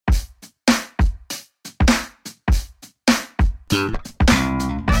Welcome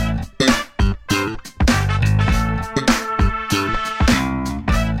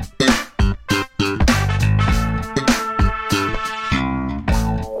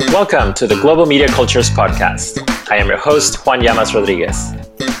to the Global Media Cultures Podcast. I am your host, Juan Llamas Rodriguez.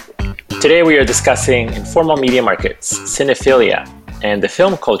 Today we are discussing informal media markets, cinephilia, and the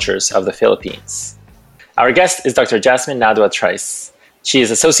film cultures of the Philippines. Our guest is Dr. Jasmine Nadua-Trice. She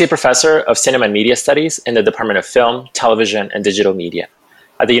is Associate Professor of Cinema and Media Studies in the Department of Film, Television, and Digital Media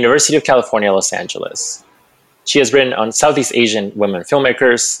at the University of California, Los Angeles. She has written on Southeast Asian women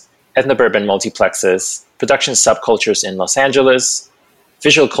filmmakers, ethnoburban multiplexes, production subcultures in Los Angeles,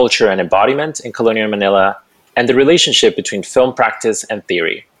 visual culture and embodiment in colonial Manila, and the relationship between film practice and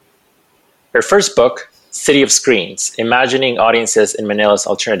theory. Her first book, City of Screens, Imagining Audiences in Manila's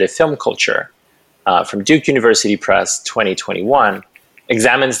Alternative Film Culture, from Duke University Press 2021,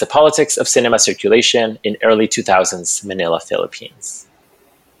 examines the politics of cinema circulation in early 2000s Manila, Philippines.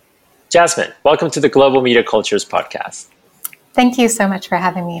 Jasmine, welcome to the Global Media Cultures Podcast. Thank you so much for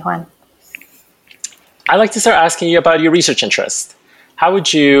having me, Juan. I'd like to start asking you about your research interest. How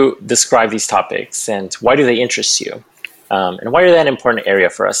would you describe these topics and why do they interest you? And why are they an important area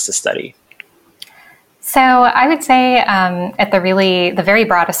for us to study? So I would say at the very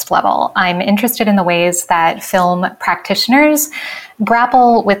broadest level, I'm interested in the ways that film practitioners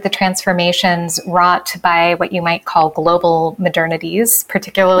grapple with the transformations wrought by what you might call global modernities,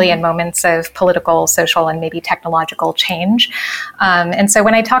 particularly in moments of political, social, and maybe technological change. And so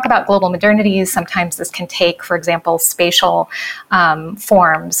when I talk about global modernities, sometimes this can take, for example, spatial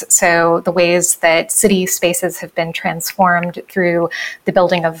forms. So the ways that city spaces have been transformed through the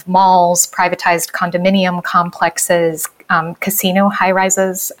building of malls, privatized condominium complexes, casino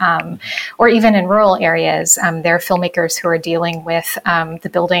high-rises, or even in rural areas, there are filmmakers who are dealing with the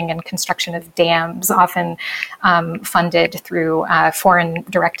building and construction of dams, often funded through foreign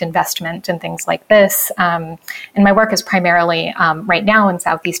direct investment and things like this. And my work is primarily right now in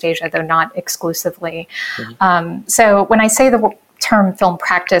Southeast Asia, though not exclusively. So when I say the term film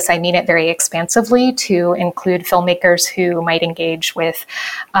practice, I mean it very expansively to include filmmakers who might engage with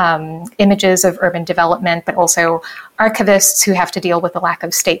images of urban development, but also archivists who have to deal with the lack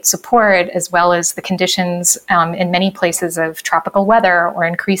of state support, as well as the conditions in many places of tropical weather or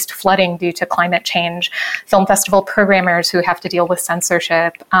increased flooding due to climate change, film festival programmers who have to deal with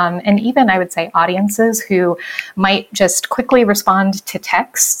censorship, and even, I would say, audiences who might just quickly respond to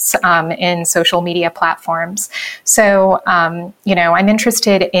texts in social media platforms. So, I'm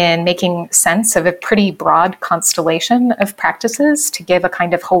interested in making sense of a pretty broad constellation of practices to give a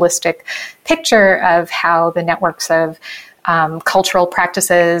kind of holistic picture of how the networks of cultural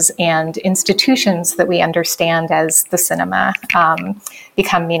practices and institutions that we understand as the cinema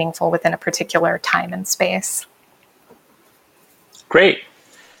become meaningful within a particular time and space. Great.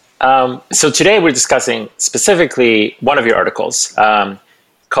 So today we're discussing specifically one of your articles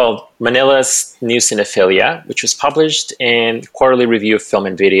called Manila's New Cinephilia, which was published in Quarterly Review of Film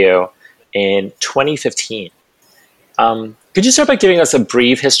and Video in 2015. Could you start by giving us a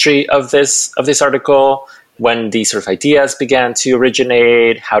brief history of this article? When these sort of ideas began to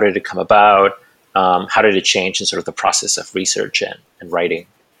originate, how did it come about? How did it change in sort of the process of research and writing?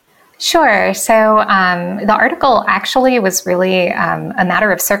 Sure. So the article actually was really a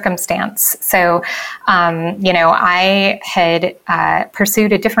matter of circumstance. So, I had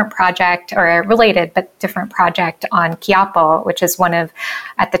pursued a different project, or a related but different project on Quiapo, which is one of,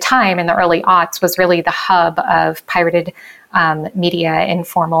 at the time in the early aughts, was really the hub of pirated media,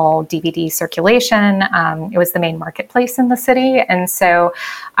 informal DVD circulation. It was the main marketplace in the city. And so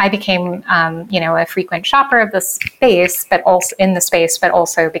I became, a frequent shopper of the space, but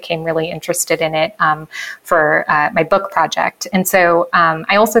also became really interested in it for my book project. And so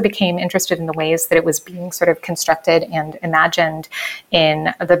I also became interested in the ways that it was being sort of constructed and imagined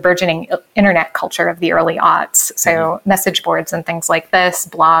in the burgeoning internet culture of the early aughts. So message boards and things like this,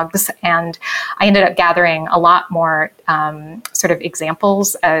 blogs. And I ended up gathering a lot more sort of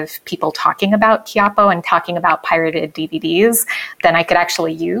examples of people talking about Quiapo and talking about pirated DVDs than I could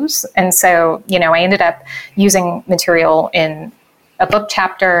actually use. And so, I ended up using material in a book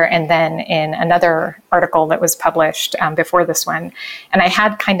chapter and then in another article that was published before this one. And I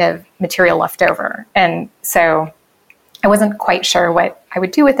had kind of material left over. And so I wasn't quite sure what I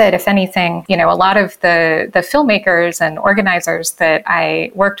would do with it, if anything. A lot of the filmmakers and organizers that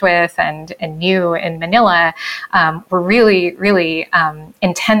I worked with and knew in Manila were really, really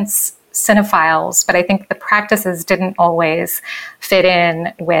intense cinephiles, but I think the practices didn't always fit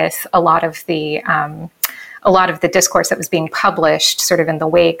in with a lot of the a lot of the discourse that was being published sort of in the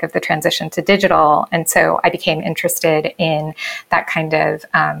wake of the transition to digital. And so I became interested in that kind of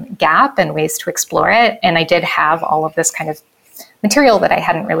gap and ways to explore it. And I did have all of this kind of material that I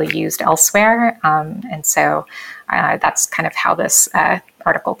hadn't really used elsewhere. And so that's kind of how this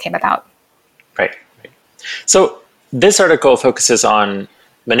article came about. Right. So this article focuses on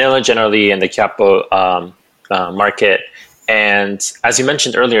Manila generally and the Quiapo market. And as you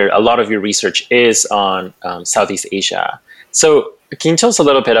mentioned earlier, a lot of your research is on Southeast Asia. So can you tell us a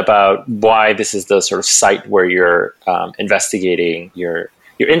little bit about why this is the sort of site where you're investigating your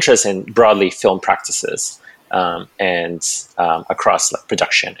interest in broadly film practices and across like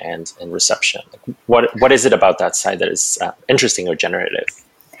production and reception? Like, what is it about that site that is interesting or generative?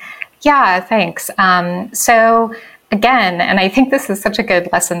 Yeah, thanks. So again, and I think this is such a good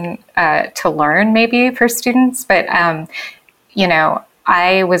lesson to learn maybe for students, but,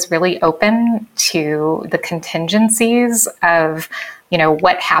 I was really open to the contingencies of,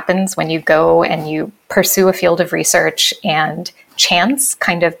 what happens when you go and you pursue a field of research and chance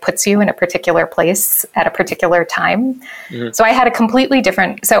kind of puts you in a particular place at a particular time. Mm-hmm. So I had a completely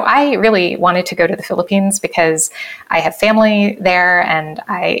different, so I really wanted to go to the Philippines because I have family there, and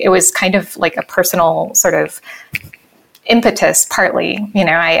it was kind of like a personal sort of impetus partly.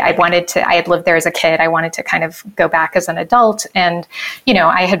 I had lived there as a kid. I wanted to kind of go back as an adult. And,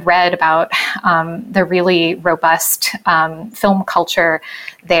 I had read about the really robust film culture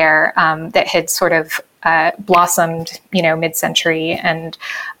there that had sort of blossomed, mid-century and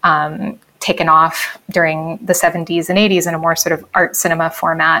taken off during the 70s and 80s in a more sort of art cinema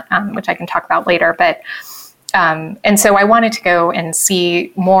format, which I can talk about later. But and so I wanted to go and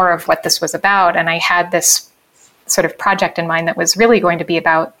see more of what this was about. And I had this sort of project in mind that was really going to be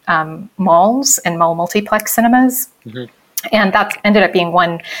about malls and mall multiplex cinemas. Mm-hmm. And that ended up being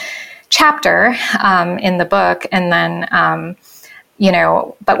one chapter in the book. And then,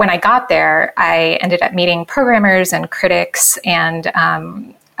 but when I got there, I ended up meeting programmers and critics and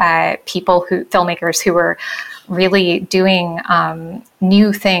filmmakers who were really doing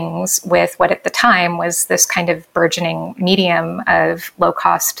new things with what at the time was this kind of burgeoning medium of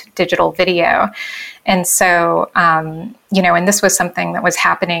low-cost digital video. And so, and this was something that was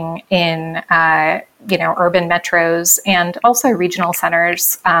happening in, urban metros and also regional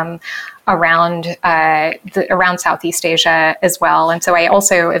centers around Southeast Asia as well. And so I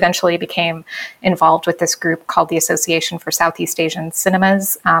also eventually became involved with this group called the Association for Southeast Asian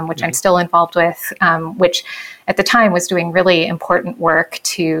Cinemas, which mm-hmm. I'm still involved with, which at the time was doing really important work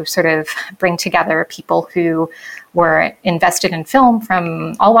to sort of bring together people who were invested in film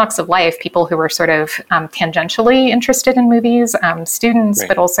from all walks of life, people who were sort of tangentially interested in movies, students, right.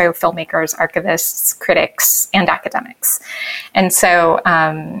 but also filmmakers, archivists, critics, and academics. And so,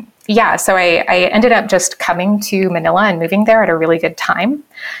 so I ended up just coming to Manila and moving there at a really good time.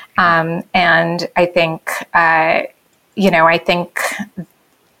 And I think,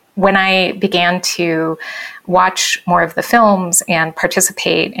 when I began to watch more of the films and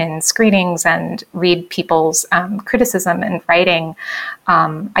participate in screenings and read people's criticism and writing,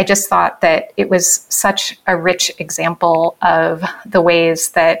 I just thought that it was such a rich example of the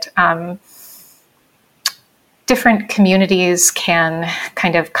ways that different communities can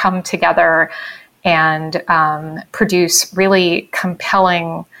kind of come together and produce really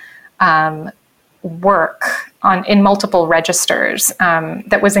compelling work in multiple registers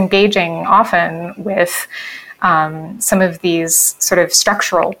that was engaging often with some of these sort of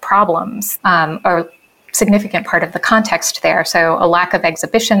structural problems, a significant part of the context there. So a lack of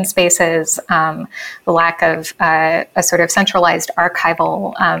exhibition spaces, the lack of a sort of centralized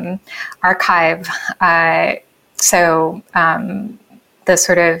archival archive. The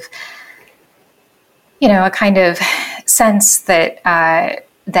sort of, a kind of sense that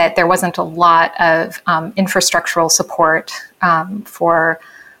that there wasn't a lot of infrastructural support for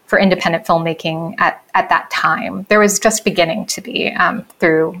independent filmmaking at that time. There was just beginning to be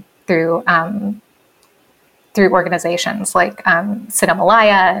through organizations like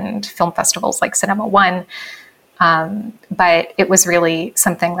Cinemalaya and film festivals like Cinema One, but it was really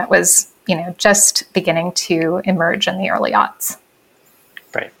something that was just beginning to emerge in the early aughts.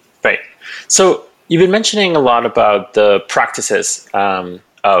 Right. So you've been mentioning a lot about the practices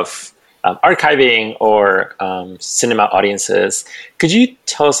of archiving or cinema audiences. Could you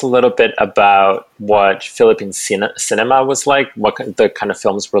tell us a little bit about what Philippine cinema was like, what the kind of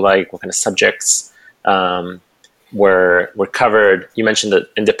films were like, what kind of subjects were covered? You mentioned that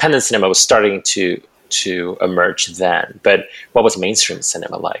independent cinema was starting to emerge then, but what was mainstream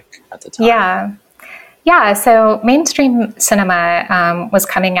cinema like at the time? Yeah. So mainstream cinema was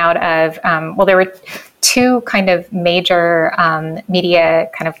coming out of, there were two kind of major media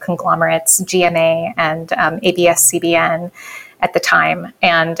kind of conglomerates, GMA and ABS-CBN at the time.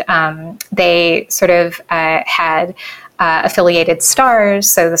 And they sort of had affiliated stars.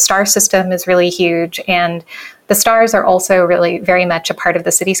 So the star system is really huge. And the stars are also really very much a part of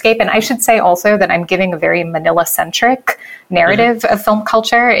the cityscape. And I should say also that I'm giving a very Manila-centric narrative of film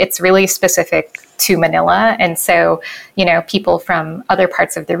culture. It's really specific to Manila. And so, people from other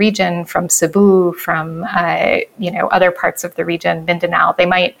parts of the region, from Cebu, from, other parts of the region, Mindanao, they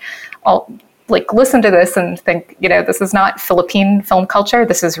might all listen to this and think, this is not Philippine film culture.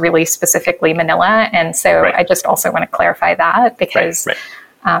 This is really specifically Manila. And so I just also want to clarify that because,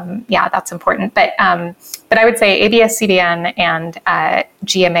 that's important. But I would say ABS-CBN and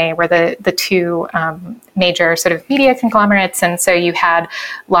GMA were the two major sort of media conglomerates. And so you had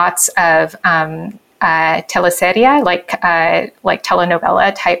lots of teleserie, like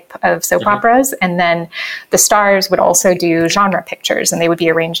telenovela type of soap operas. And then the stars would also do genre pictures, and they would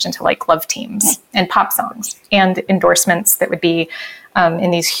be arranged into love teams and pop songs and endorsements that would be in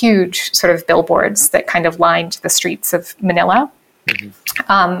these huge sort of billboards that kind of lined the streets of Manila.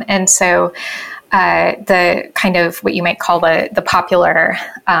 And so the kind of what you might call the popular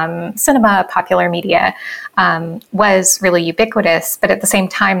cinema, popular media was really ubiquitous. But at the same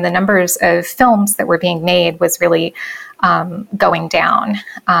time, the numbers of films that were being made was really going down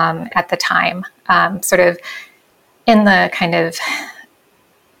at the time, sort of in the kind of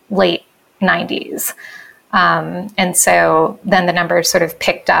late 90s. And so then the numbers sort of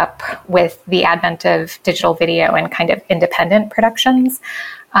picked up with the advent of digital video and kind of independent productions.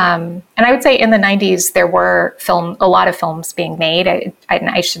 And I would say in the 90s, there were a lot of films being made.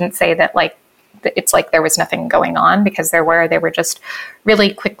 I shouldn't say that it's like there was nothing going on, because they were just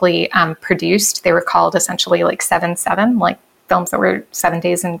really quickly produced. They were called essentially 7/7, films that were 7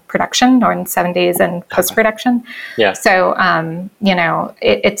 days in production or in 7 days in post-production. Yeah. So,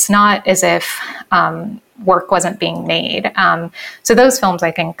 it's not as if work wasn't being made. So those films,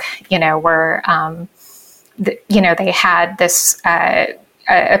 I think, were, they had this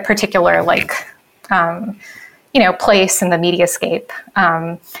a particular place in the mediascape,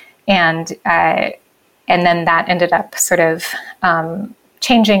 and then that ended up sort of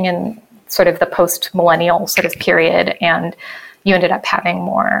changing in sort of the post-millennial sort of period, and you ended up having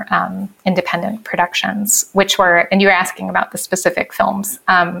more independent productions, which were, and you were asking about the specific films.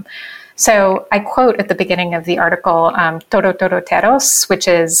 So I quote at the beginning of the article, Toro-Toro-Teros, which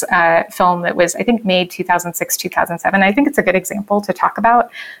is a film that was, I think, made 2006, 2007. I think it's a good example to talk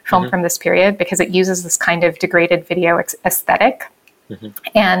about film from this period, because it uses this kind of degraded video aesthetic.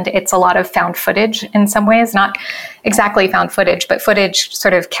 And it's a lot of found footage in some ways, not exactly found footage, but footage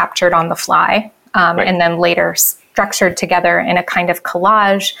sort of captured on the fly, and then later structured together in a kind of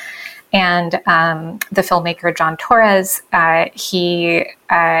collage. And the filmmaker John Torres, he's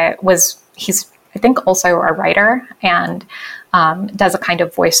I think also a writer, and does a kind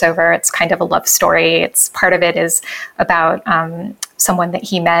of voiceover. It's kind of a love story. Part of it is about someone that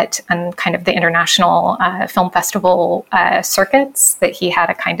he met on kind of the international film festival circuits that he had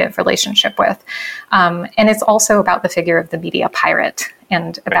a kind of relationship with. And it's also about the figure of the media pirate,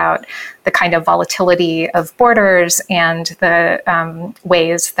 and about the kind of volatility of borders, and the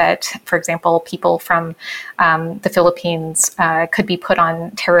ways that, for example, people from the Philippines could be put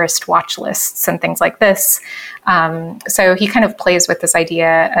on terrorist watch lists and things like this. So he kind of plays with this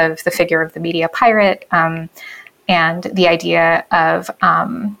idea of the figure of the media pirate, and the idea of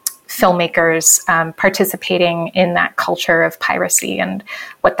filmmakers participating in that culture of piracy, and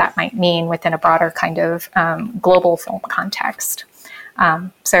what that might mean within a broader kind of global film context.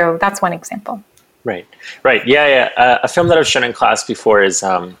 So that's one example. Right. Yeah. A film that I've shown in class before is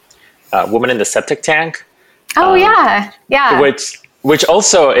Woman in the Septic Tank. Oh, yeah. Which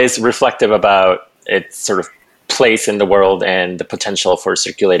also is reflective about its sort of place in the world and the potential for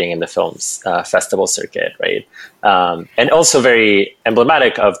circulating in the film's festival circuit, right? And also very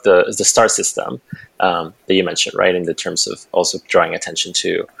emblematic of the star system that you mentioned, right? In the terms of also drawing attention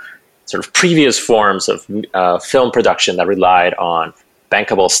to sort of previous forms of film production that relied on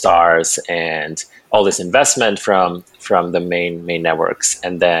bankable stars and all this investment from the main networks,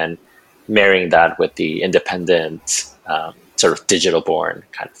 and then marrying that with the independent sort of digital-born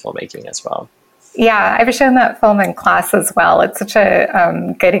kind of filmmaking as well. Yeah, I've shown that film in class as well. It's such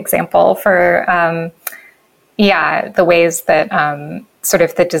a good example for, the ways that sort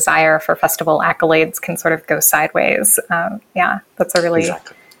of the desire for festival accolades can sort of go sideways. That's a really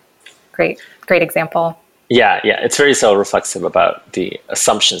great example. Yeah, it's very self-reflexive about the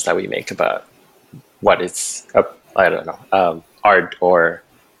assumptions that we make about what is, art or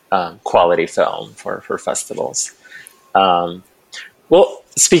quality film for festivals. Well,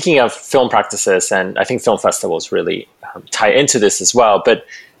 speaking of film practices, and I think film festivals really tie into this as well, but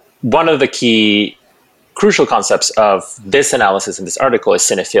one of the key crucial concepts of this analysis in this article is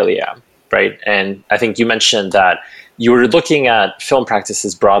cinephilia, right? And I think you mentioned that you were looking at film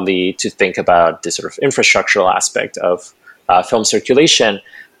practices broadly to think about this sort of infrastructural aspect of film circulation,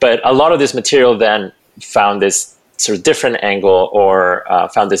 but a lot of this material then found this sort of different angle or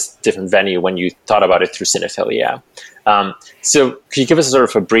found this different venue when you thought about it through cinephilia. So could you give us a sort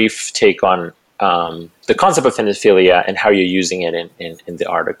of a brief take on the concept of cinephilia and how you're using it in the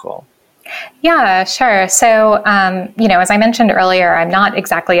article? Yeah, sure. So, as I mentioned earlier, I'm not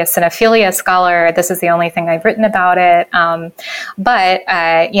exactly a cinephilia scholar. This is the only thing I've written about it. But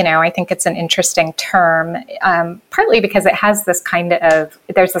I think it's an interesting term, partly because it has this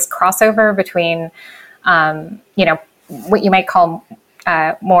there's this crossover between, what you might call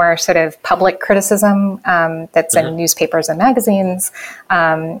more sort of public criticism that's in newspapers and magazines,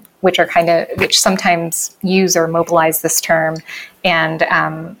 which sometimes use or mobilize this term, and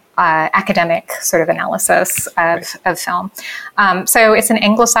academic sort of analysis of film. So it's an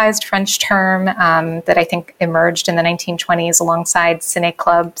anglicized French term that I think emerged in the 1920s alongside ciné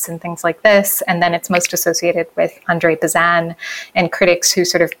clubs and things like this. And then it's most associated with André Bazin and critics who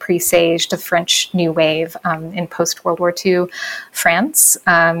sort of presaged the French New Wave in post-World War II France.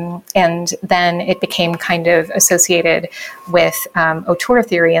 And then it became kind of associated with auteur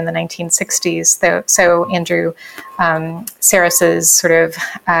theory in the 1960s. So Andrew Sarris's sort of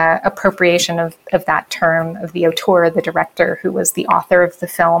appropriation of that term, of the auteur, the director who was the author of the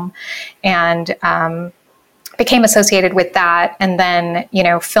film, and became associated with that. And then,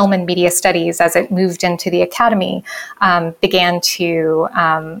 film and media studies, as it moved into the academy, began to,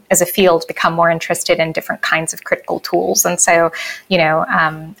 as a field, become more interested in different kinds of critical tools. And so,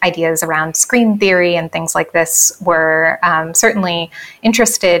 ideas around screen theory and things like this were certainly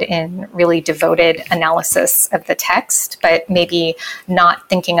interested in really devoted analysis of the text, but maybe not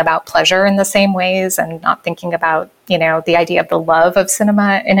thinking about pleasure in the same ways and not thinking about the idea of the love of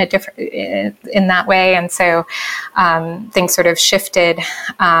cinema in that way. And so things sort of shifted.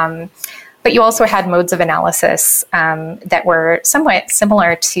 But you also had modes of analysis that were somewhat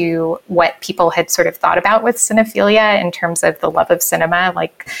similar to what people had sort of thought about with cinephilia in terms of the love of cinema,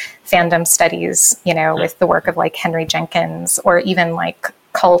 like fandom studies, with the work of like Henry Jenkins, or even like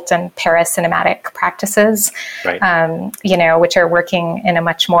cult and paracinematic practices, right. Which are working in a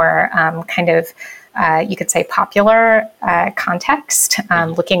much more kind of you could say popular context,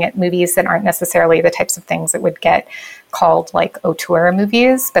 looking at movies that aren't necessarily the types of things that would get called like auteur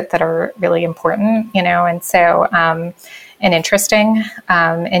movies, but that are really important, and so and interesting,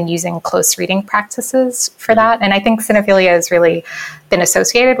 and using close reading practices for that. And I think cinephilia has really been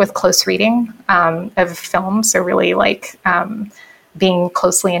associated with close reading of film, so really like being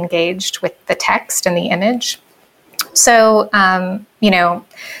closely engaged with the text and the image. So,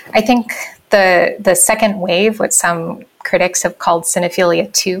 I think the second wave, what some critics have called cinephilia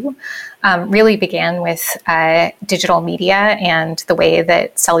 2, really began with digital media and the way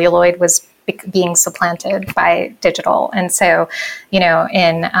that celluloid was being supplanted by digital. And so,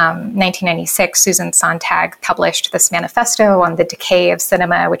 in 1996, Susan Sontag published this manifesto on the decay of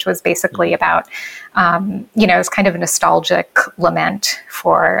cinema, which was basically about, it's kind of a nostalgic lament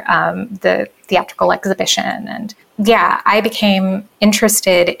for the theatrical exhibition. And I became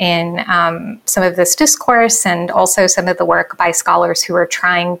interested in some of this discourse and also some of the work by scholars who are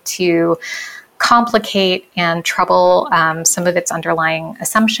trying to complicate and trouble some of its underlying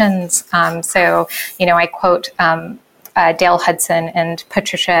assumptions. So, I quote Dale Hudson and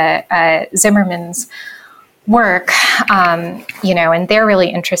Patricia Zimmerman's work, and they're really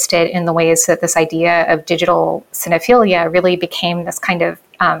interested in the ways that this idea of digital cinephilia really became this kind of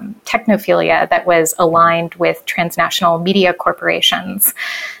technophilia that was aligned with transnational media corporations.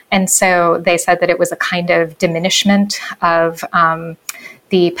 And so they said that it was a kind of diminishment of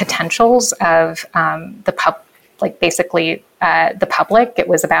the potentials of the public. It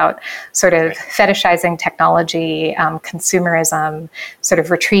was about sort of fetishizing technology, consumerism, sort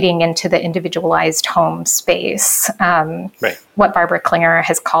of retreating into the individualized home space. What Barbara Klinger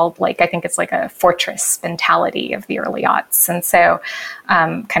has called, I think it's like a fortress mentality of the early aughts. And so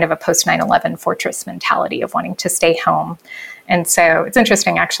kind of a post 9/11 fortress mentality of wanting to stay home. And so it's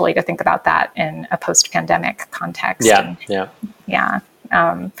interesting actually to think about that in a post-pandemic context. Yeah.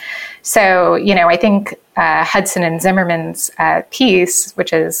 So, I think Hudson and Zimmerman's piece,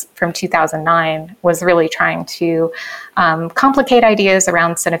 which is from 2009, was really trying to complicate ideas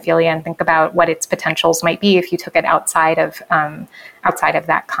around cinephilia and think about what its potentials might be if you took it outside of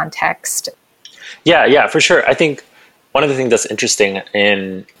that context. Yeah, for sure. I think one of the things that's interesting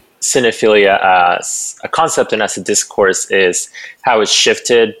in cinephilia as a concept and as a discourse is how it's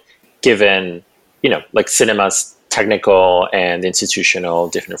shifted given, like cinema's technical and institutional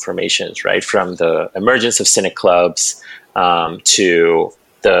different formations, right? From the emergence of cine clubs to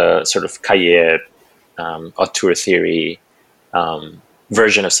the sort of cahiers, auteur theory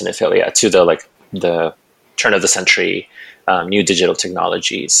version of cinephilia to the turn of the century new digital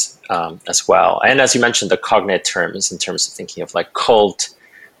technologies as well. And as you mentioned, the cognate terms in terms of thinking of like cult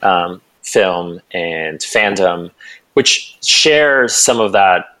film and fandom, which share some of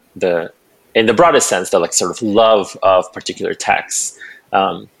that, in the broadest sense, the like sort of love of particular texts.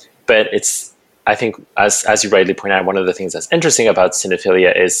 But it's, I think, as you rightly point out, one of the things that's interesting about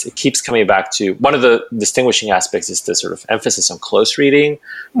cinephilia is it keeps coming back to one of the distinguishing aspects is the sort of emphasis on close reading,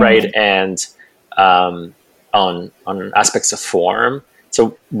 right? And on aspects of form.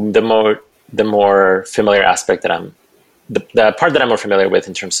 So the more familiar aspect that the part that I'm more familiar with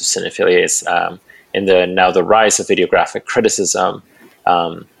in terms of cinephilia is in the rise of videographic criticism,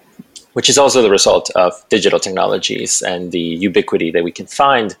 which is also the result of digital technologies and the ubiquity that we can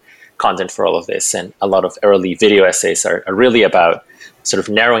find content for all of this. And a lot of early video essays are really about sort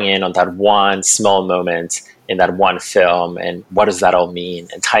of narrowing in on that one small moment in that one film and what does that all mean,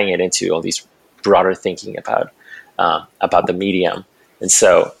 and tying it into all these broader thinking about the medium. And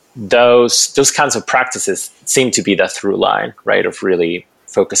so those kinds of practices seem to be the through line, right, of really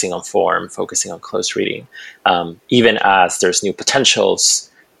focusing on form, focusing on close reading, even as there's new potentials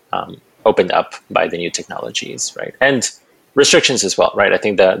opened up by the new technologies, right? And restrictions as well, right? I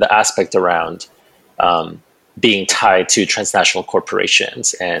think the aspect around being tied to transnational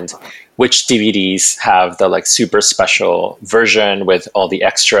corporations and which DVDs have the like super special version with all the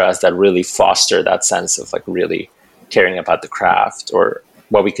extras that really foster that sense of like really caring about the craft, or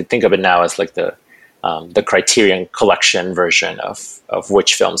what we could think of it now as like the Criterion Collection version of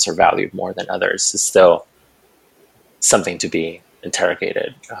which films are valued more than others is still something to be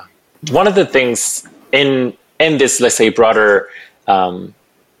interrogated. One of the things in this, let's say, broader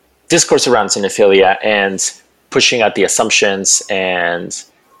discourse around cinephilia and pushing at the assumptions and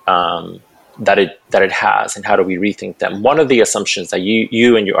that it has, and how do we rethink them? One of the assumptions that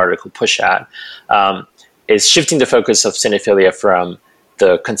you and your article push at is shifting the focus of cinephilia from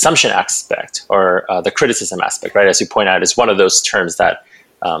the consumption aspect or the criticism aspect, right? As you point out, is one of those terms that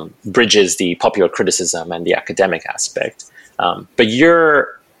bridges the popular criticism and the academic aspect. But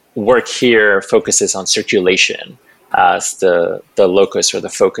your work here focuses on circulation as the locus or the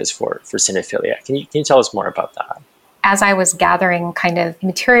focus for cinephilia. Can you tell us more about that? As I was gathering kind of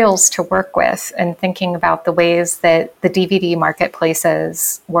materials to work with and thinking about the ways that the DVD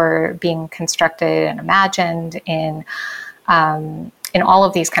marketplaces were being constructed and imagined in all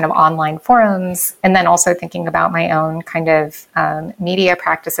of these kind of online forums, and then also thinking about my own kind of media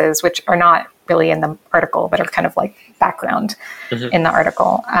practices, which are not really in the article, but are kind of like background in the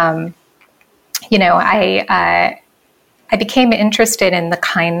article. I became interested in the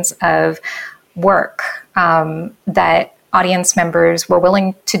kinds of work that audience members were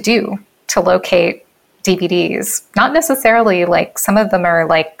willing to do to locate DVDs. Not necessarily like some of them are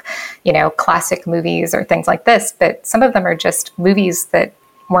like, classic movies or things like this, but some of them are just movies that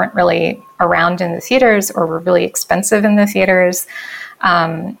weren't really around in the theaters or were really expensive in the theaters.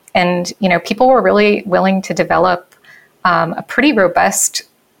 And people were really willing to develop a pretty robust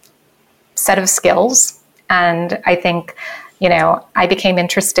set of skills. And I think, I became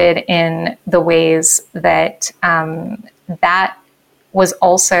interested in the ways that that was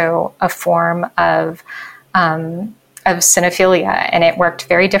also a form of cinephilia, and it worked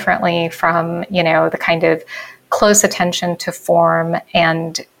very differently from, the kind of close attention to form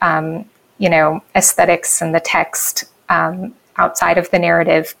and, aesthetics and the text outside of the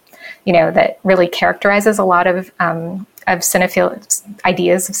narrative, that really characterizes a lot of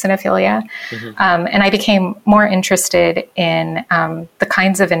ideas of cinephilia. And I became more interested in the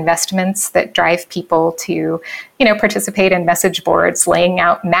kinds of investments that drive people to, participate in message boards, laying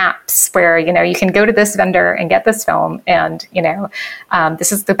out maps where, you can go to this vendor and get this film, and,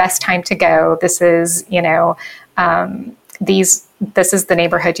 this is the best time to go. This is, this is the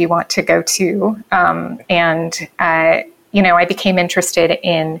neighborhood you want to go to. I became interested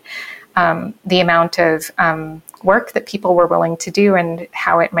in the amount of work that people were willing to do, and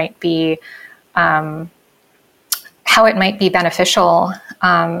how it might be beneficial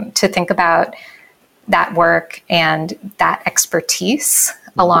to think about that work and that expertise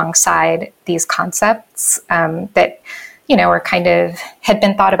alongside these concepts that, are kind of had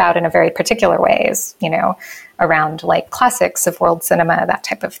been thought about in a very particular ways, around like classics of world cinema, that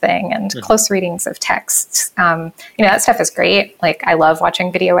type of thing, and close readings of texts. That stuff is great. Like, I love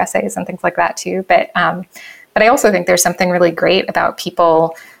watching video essays and things like that too. But I also think there's something really great about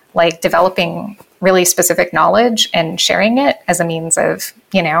people like developing really specific knowledge and sharing it as a means of,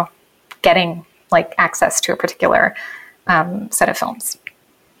 getting like access to a particular set of films.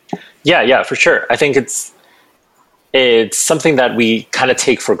 Yeah, for sure. I think it's something that we kind of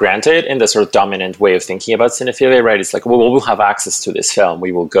take for granted in the sort of dominant way of thinking about cinephilia, right? It's like, well, we'll have access to this film.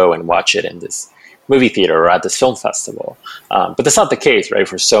 We will go and watch it in this movie theater or at this film festival. But that's not the case, right?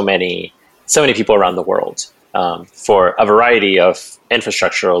 For so many people around the world, for a variety of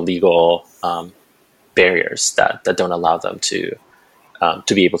infrastructural, legal barriers that don't allow them to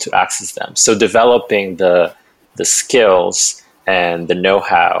be able to access them. So developing the skills and the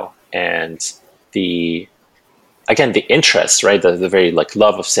know-how and the interest, right? The very like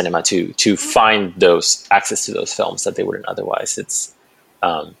love of cinema to find those access to those films that they wouldn't otherwise. It's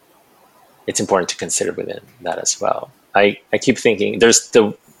important to consider within that as well. I keep thinking there's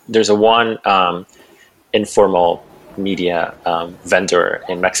a one informal media vendor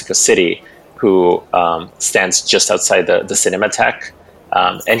in Mexico City who stands just outside the Cinematheque,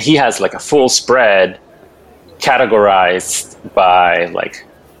 and he has like a full spread categorized by like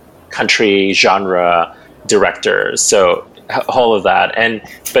country, genre, directors, so all of that.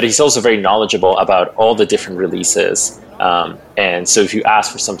 But he's also very knowledgeable about all the different releases. And so if you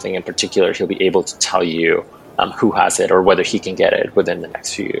ask for something in particular, he'll be able to tell you who has it or whether he can get it within the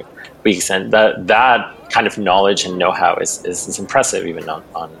next few weeks. And that kind of knowledge and know-how is impressive, even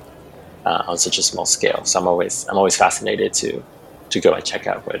on such a small scale. So I'm always fascinated to go and check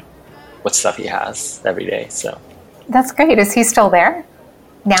out what stuff he has every day. So that's great. Is he still there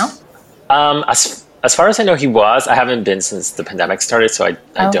now? As far as I know, he was. I haven't been since the pandemic started, so I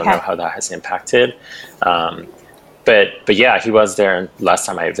don't know how that has impacted. But yeah, he was there last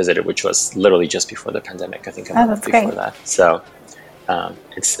time I visited, which was literally just before the pandemic. I think a month before that. So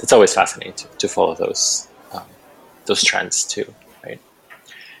it's always fascinating to follow those trends too, right?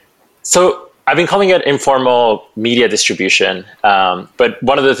 So I've been calling it informal media distribution, but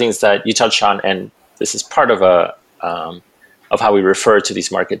one of the things that you touched on, and this is part of of how we refer to these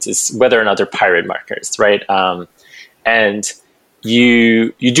markets, is whether or not they're pirate markets, right? And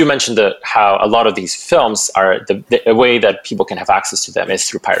you do mention how a lot of these films are the way that people can have access to them is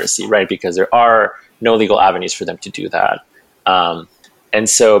through piracy, right? Because there are no legal avenues for them to do that.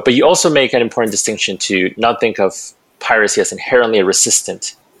 But you also make an important distinction to not think of piracy as inherently a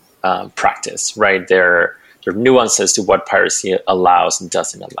resistant practice, right? There are nuances to what piracy allows and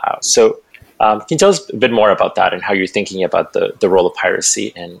doesn't allow. So can you tell us a bit more about that and how you're thinking about the role of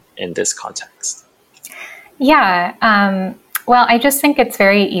piracy in this context? Yeah. Well, I just think it's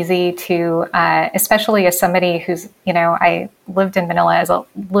very easy to, especially as somebody who's, I lived in Manila as a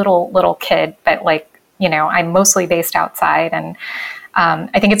little kid, but I'm mostly based outside. And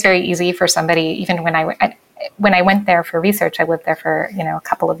I think it's very easy for somebody, even when I went there for research, I lived there for, a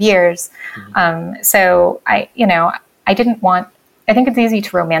couple of years. Mm-hmm. So I think it's easy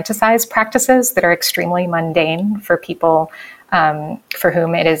to romanticize practices that are extremely mundane for people for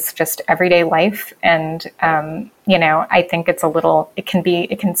whom it is just everyday life. And, I think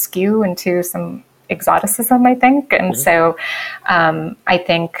it can skew into some exoticism, I think. And so I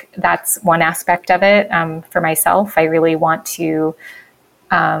think that's one aspect of it. For myself, I really want to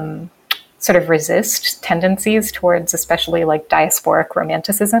sort of resist tendencies towards especially like diasporic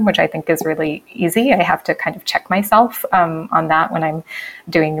romanticism, which I think is really easy. I have to kind of check myself on that when I'm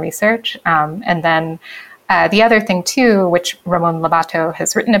doing research. And then the other thing too, which Ramon Lobato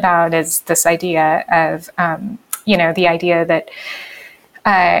has written about, is this idea of, the idea that,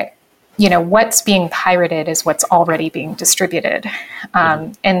 what's being pirated is what's already being distributed.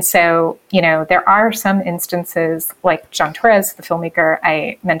 And so, there are some instances like Jean Torres, the filmmaker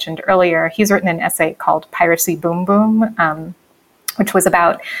I mentioned earlier. He's written an essay called Piracy Boom Boom, which was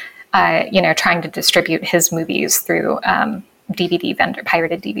about, trying to distribute his movies through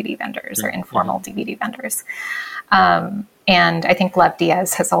pirated DVD vendors or informal DVD vendors. And I think Lev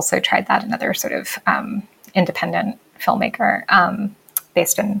Diaz has also tried that, another sort of independent filmmaker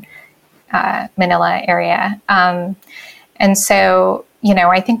based in Manila area. And so,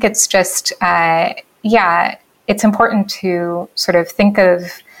 I think it's just, it's important to sort of think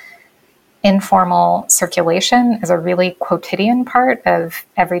of informal circulation as a really quotidian part of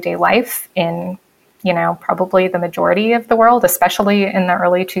everyday life in, probably the majority of the world, especially in the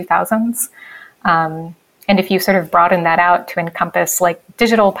early 2000s. And if you sort of broaden that out to encompass like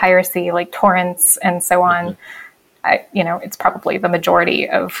digital piracy, like torrents and so on, it's probably the majority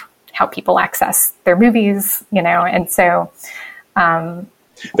of how people access their movies, and so.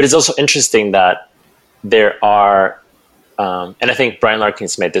 But it's also interesting that there are, and I think Brian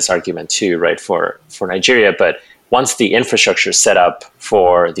Larkins made this argument too, right, for Nigeria, but once the infrastructure is set up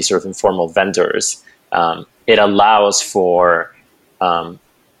for these sort of informal vendors, it allows for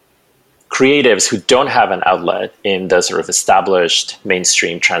creatives who don't have an outlet in the sort of established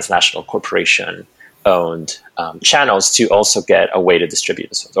mainstream transnational corporation owned channels to also get a way to distribute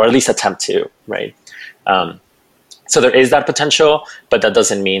this, or at least attempt to, right? So there is that potential, but that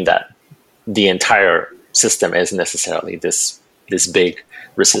doesn't mean that the entire system is necessarily this big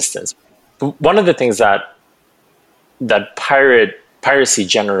resistance. One of the things that piracy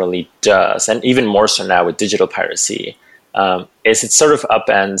generally does, and even more so now with digital piracy, is it sort of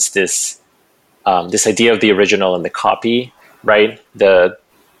upends this idea of the original and the copy, right?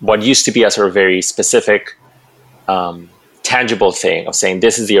 What used to be a sort of very specific, tangible thing of saying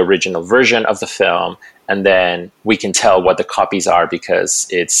this is the original version of the film, and then we can tell what the copies are because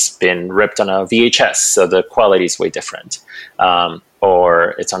it's been ripped on a VHS, so the quality is way different,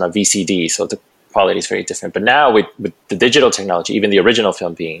 or it's on a VCD, so the quality is very different. But now with the digital technology, even the original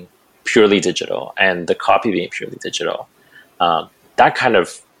film being purely digital and the copy being purely digital, that kind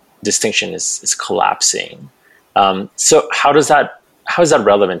of distinction is collapsing. So how is that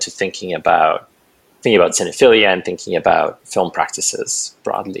relevant to thinking about cinephilia and thinking about film practices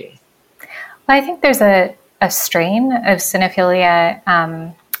broadly? Well, I think there's a strain of cinephilia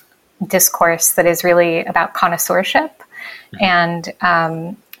discourse that is really about connoisseurship. And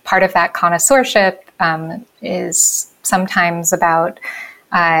part of that connoisseurship is sometimes about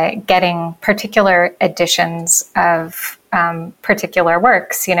getting particular editions of particular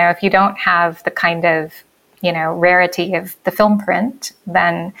works. If you don't have the kind of, rarity of the film print,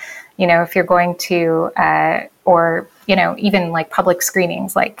 then, if you're going to, or, even like public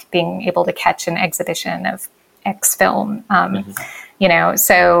screenings, like being able to catch an exhibition of X film,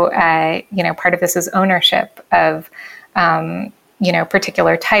 so, part of this is ownership of,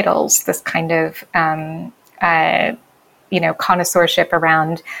 particular titles, this kind of, connoisseurship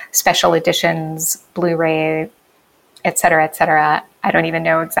around special editions, Blu-ray, et cetera, et cetera. I don't even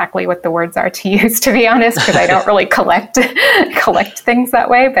know exactly what the words are to use, to be honest, because I don't really collect things that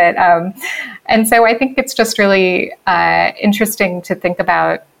way. But and so I think it's just really interesting to think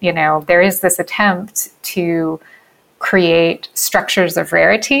about. There is this attempt to create structures of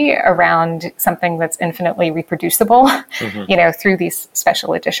rarity around something that's infinitely reproducible, through these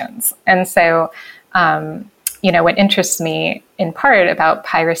special editions. And so, what interests me in part about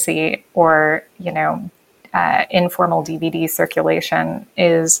piracy or, informal DVD circulation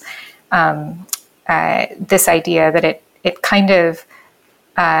is this idea that it kind of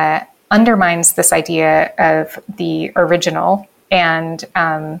undermines this idea of the original and,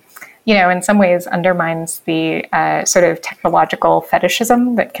 in some ways undermines the sort of technological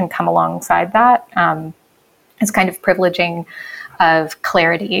fetishism that can come alongside that. It's kind of privileging of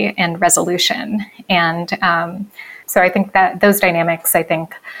clarity and resolution. And so I think that those dynamics,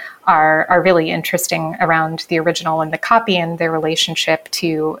 are really interesting around the original and the copy and their relationship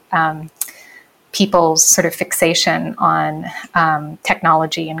to people's sort of fixation on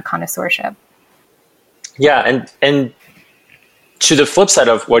technology and connoisseurship. Yeah, and to the flip side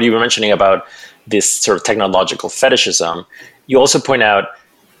of what you were mentioning about this sort of technological fetishism, you also point out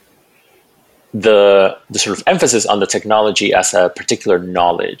the sort of emphasis on the technology as a particular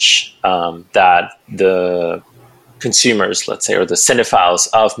knowledge that the consumers, let's say, or the cinephiles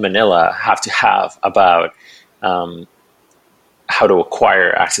of Manila have to have about how to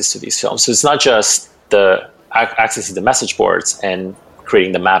acquire access to these films. So it's not just the accessing the message boards and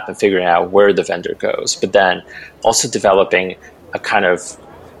creating the map and figuring out where the vendor goes, but then also developing a kind of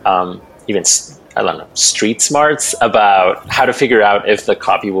street smarts about how to figure out if the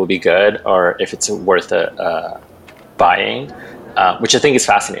copy will be good or if it's worth buying, which I think is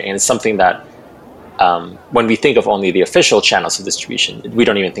fascinating. And it's something that when we think of only the official channels of distribution, we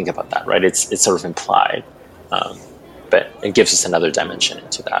don't even think about that, right? It's sort of implied, but it gives us another dimension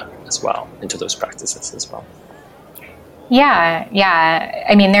into that as well, into those practices as well. Yeah.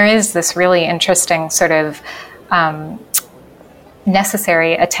 I mean, there is this really interesting sort of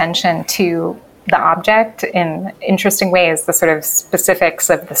necessary attention to the object in interesting ways, the sort of specifics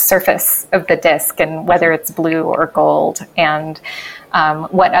of the surface of the disc and whether it's blue or gold, and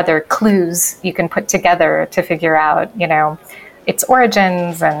what other clues you can put together to figure out, its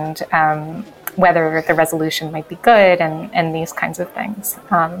origins and whether the resolution might be good and these kinds of things.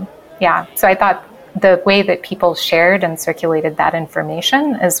 Yeah. So I thought the way that people shared and circulated that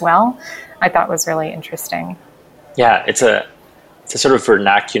information as well, I thought was really interesting. Yeah, it's a sort of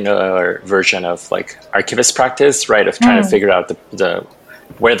vernacular version of like archivist practice, right? Of trying to figure out the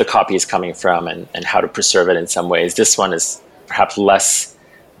where the copy is coming from and how to preserve it in some ways. This one is perhaps less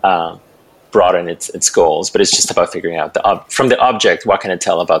broad in its goals, but it's just about figuring out from the object, what can it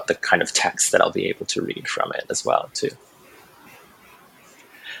tell about the kind of text that I'll be able to read from it as well, too.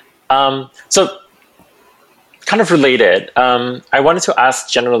 So kind of related, I wanted to ask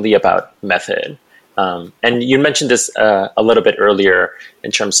generally about method. And you mentioned this a little bit earlier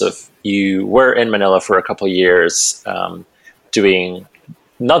in terms of you were in Manila for a couple of years doing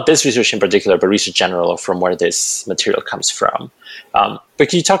not this research in particular, but research general from where this material comes from. But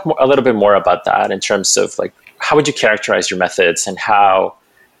can you talk a little bit more about that in terms of like, how would you characterize your methods and how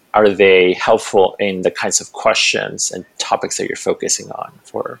are they helpful in the kinds of questions and topics that you're focusing on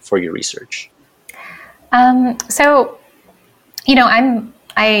for your research? So,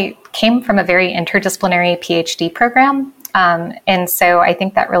 I came from a very interdisciplinary PhD program. And so I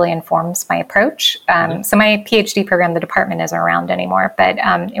think that really informs my approach. So my PhD program, the department isn't around anymore, but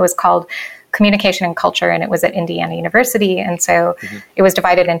it was called Communication and Culture, and it was at Indiana University. And so it was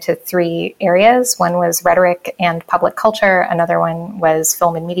divided into 3 areas. One was rhetoric and public culture, another one was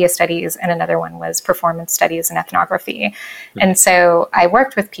film and media studies, and another one was performance studies and ethnography. And so I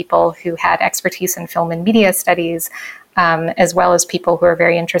worked with people who had expertise in film and media studies, as well as people who are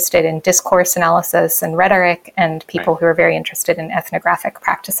very interested in discourse analysis and rhetoric, and people who are very interested in ethnographic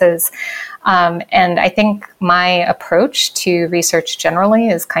practices. And I think my approach to research generally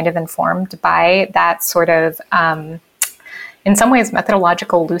is kind of informed by that sort of, in some ways,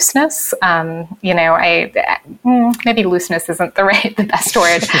 methodological looseness. Maybe looseness isn't the best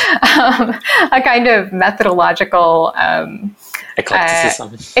word. A kind of methodological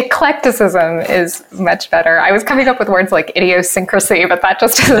eclecticism. Eclecticism is much better. I was coming up with words like idiosyncrasy, but that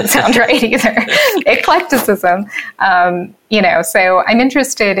just doesn't sound right either. Eclecticism. So I'm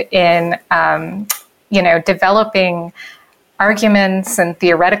interested in, developing arguments and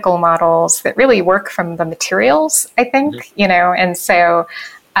theoretical models that really work from the materials, I think, and so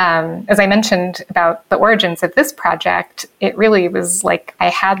as I mentioned about the origins of this project, it really was like I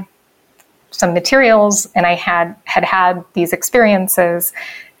had some materials and I had these experiences,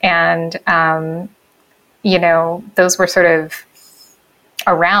 and, those were sort of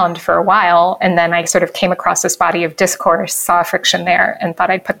around for a while. And then I sort of came across this body of discourse, saw friction there, and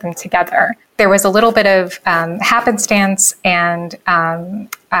thought I'd put them together. There was a little bit of happenstance and,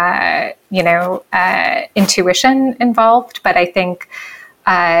 intuition involved. But I think,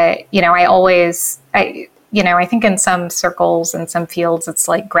 I think in some circles and some fields, it's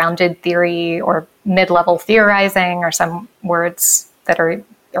like grounded theory or mid-level theorizing, or some words that are,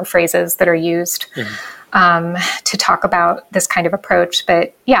 or phrases that are used to talk about this kind of approach.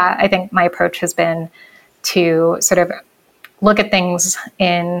 But yeah, I think my approach has been to sort of look at things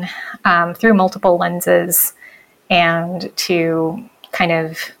in through multiple lenses and to kind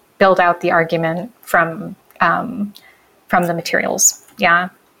of build out the argument from the materials. Yeah.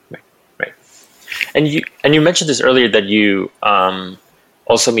 Right. And you mentioned this earlier that you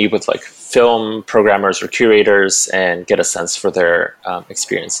also meet with like film programmers or curators and get a sense for their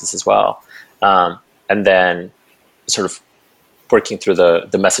experiences as well. And then sort of working through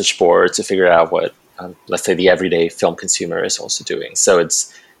the message board to figure out what, let's say, the everyday film consumer is also doing. So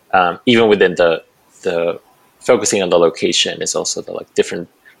it's even within the focusing on the location is also the like different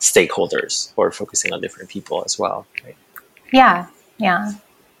stakeholders or focusing on different people as well. Right? Yeah.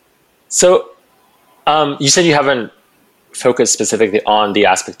 So you said you haven't focused specifically on the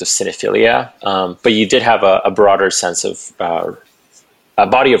aspect of cinephilia, but you did have a broader sense of a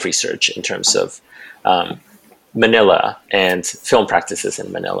body of research in terms of Manila and film practices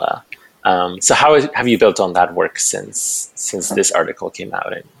in Manila. So how have you built on that work since this article came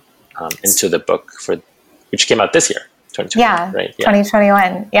out and into the book which came out this year, 2021? Yeah, right?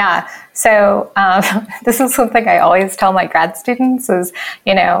 2021. Yeah. So this is something I always tell my grad students is,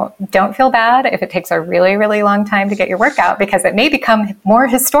 don't feel bad if it takes a really, really long time to get your work out, because it may become more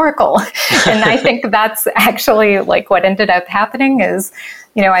historical. And I think that's actually like what ended up happening is,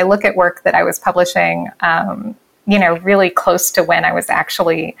 I look at work that I was publishing, really close to when I was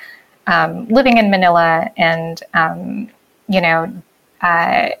actually living in Manila and,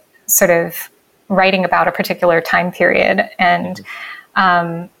 sort of writing about a particular time period. And,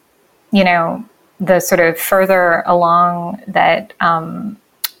 the sort of further along that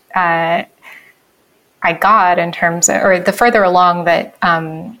I got in terms of, or the further along that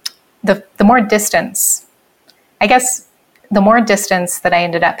the more distance, I guess the more distance that I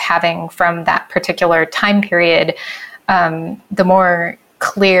ended up having from that particular time period, the more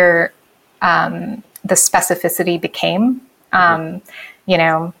clear the specificity became. That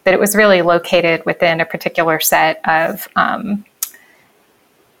it was really located within a particular set of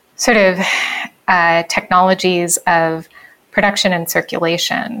technologies of production and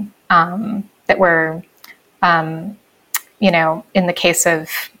circulation that were, in the case of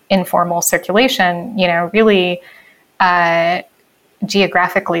informal circulation, really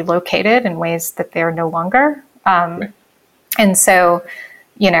geographically located in ways that they're no longer. Right. And so,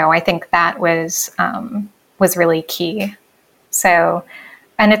 I think that was really key. So,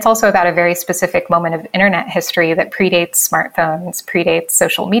 and it's also about a very specific moment of internet history that predates smartphones, predates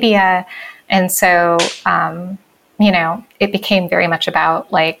social media. And so, it became very much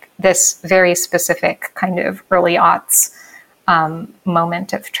about like this very specific kind of early aughts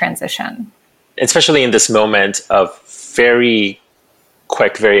moment of transition. Especially in this moment of very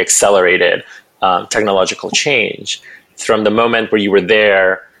quick, very accelerated technological change, from the moment where you were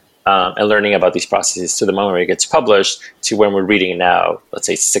there and learning about these processes to the moment where it gets published to when we're reading it now, let's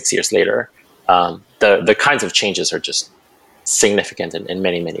say 6 years later, the kinds of changes are just significant in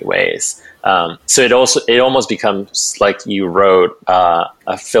many, many ways. So it almost becomes like you wrote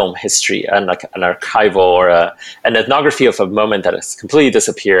a film history, an archival or an ethnography of a moment that has completely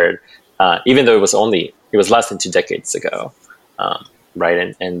disappeared, even though it was less than 2 decades ago,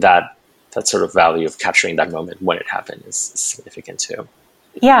 right? And that sort of value of capturing that moment when it happened is significant too.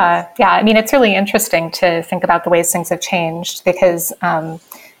 Yeah. I mean, it's really interesting to think about the ways things have changed because,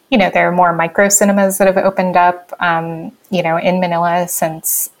 there are more micro cinemas that have opened up, in Manila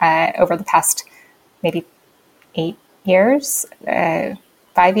since over the past maybe 8 years,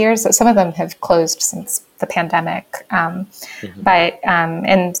 5 years. Some of them have closed since the pandemic. But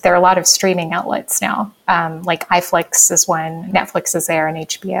and there are a lot of streaming outlets now, like iFlix is one, Netflix is there, and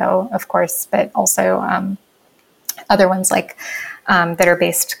HBO, of course, but also other ones like that are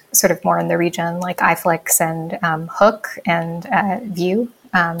based sort of more in the region, like iFlix and Hook and View.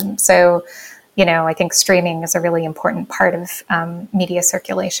 So, I think streaming is a really important part of media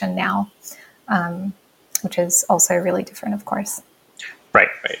circulation now, which is also really different, of course. Right.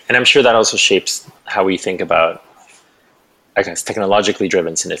 And I'm sure that also shapes how we think about, I guess, technologically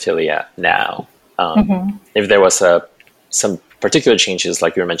driven cinephilia now. If there was some particular changes,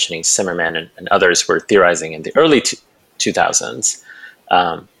 like you were mentioning, Zimmerman and others were theorizing in the early 2000s,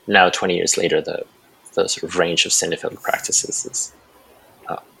 now 20 years later, the sort of range of cinephilic practices is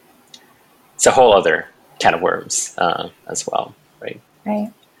it's a whole other can of worms as well, right?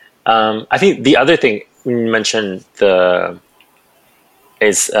 Right. I think the other thing you mentioned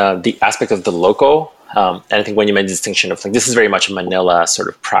is the aspect of the local. And I think when you made the distinction of like this is very much a Manila sort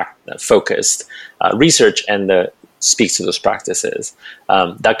of focused research and speaks to those practices,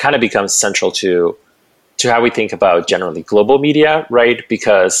 that kind of becomes central to how we think about generally global media, right?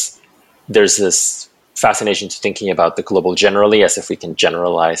 Because there's this fascination to thinking about the global generally as if we can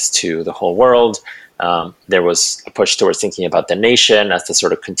generalize to the whole world. There was a push towards thinking about the nation as the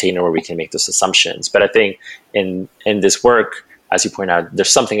sort of container where we can make those assumptions. But I think in this work, as you point out,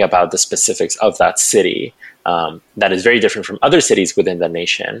 there's something about the specifics of that city that is very different from other cities within the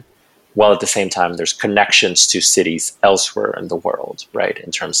nation, while at the same time there's connections to cities elsewhere in the world, right? In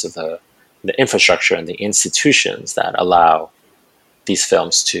terms of the infrastructure and the institutions that allow these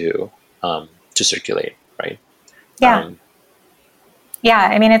films to circulate, right? Yeah.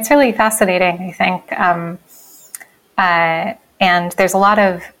 I mean, it's really fascinating, I think. And there's a lot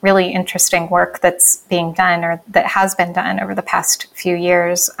of really interesting work that's being done or that has been done over the past few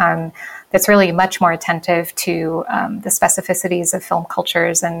years that's really much more attentive to the specificities of film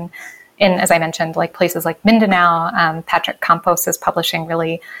cultures. And as I mentioned, like places like Mindanao, Patrick Campos is publishing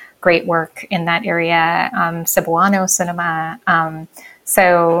really great work in that area, Cebuano cinema.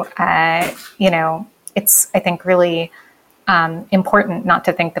 So, it's, I think, really important not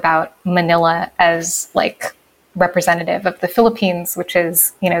to think about Manila as like representative of the Philippines, which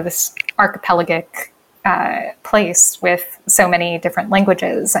is, this archipelagic place with so many different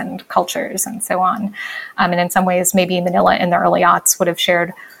languages and cultures and so on. And in some ways, maybe Manila in the early aughts would have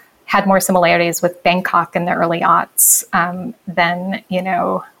had more similarities with Bangkok in the early aughts than,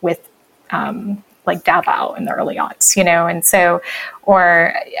 with like Davao in the early aughts, and so,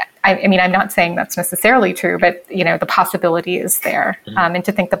 or, I mean, I'm not saying that's necessarily true, but, the possibility is there. And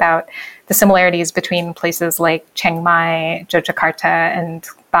to think about the similarities between places like Chiang Mai, Yogyakarta, and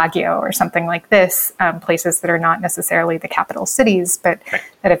Baguio, or something like this, places that are not necessarily the capital cities, but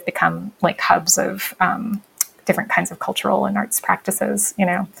that have become like hubs of different kinds of cultural and arts practices,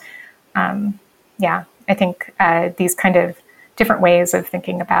 I I think these kind of different ways of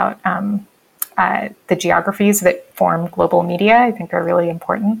thinking about the geographies that form global media, I think are really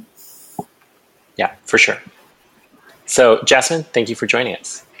important. Yeah, for sure. So, Jasmine, thank you for joining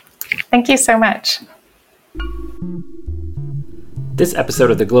us. Thank you so much. This episode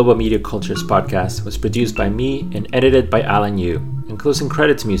of the Global Media Cultures podcast was produced by me and edited by Alan Yu, and closing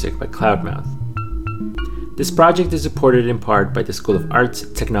credits music by Cloudmouth. This project is supported in part by the School of Arts,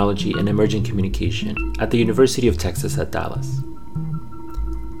 Technology, and Emerging Communication at the University of Texas at Dallas.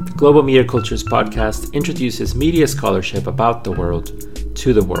 The Global Media Cultures podcast introduces media scholarship about the world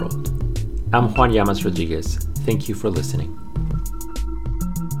to the world. I'm Juan Llamas Rodriguez. Thank you for listening.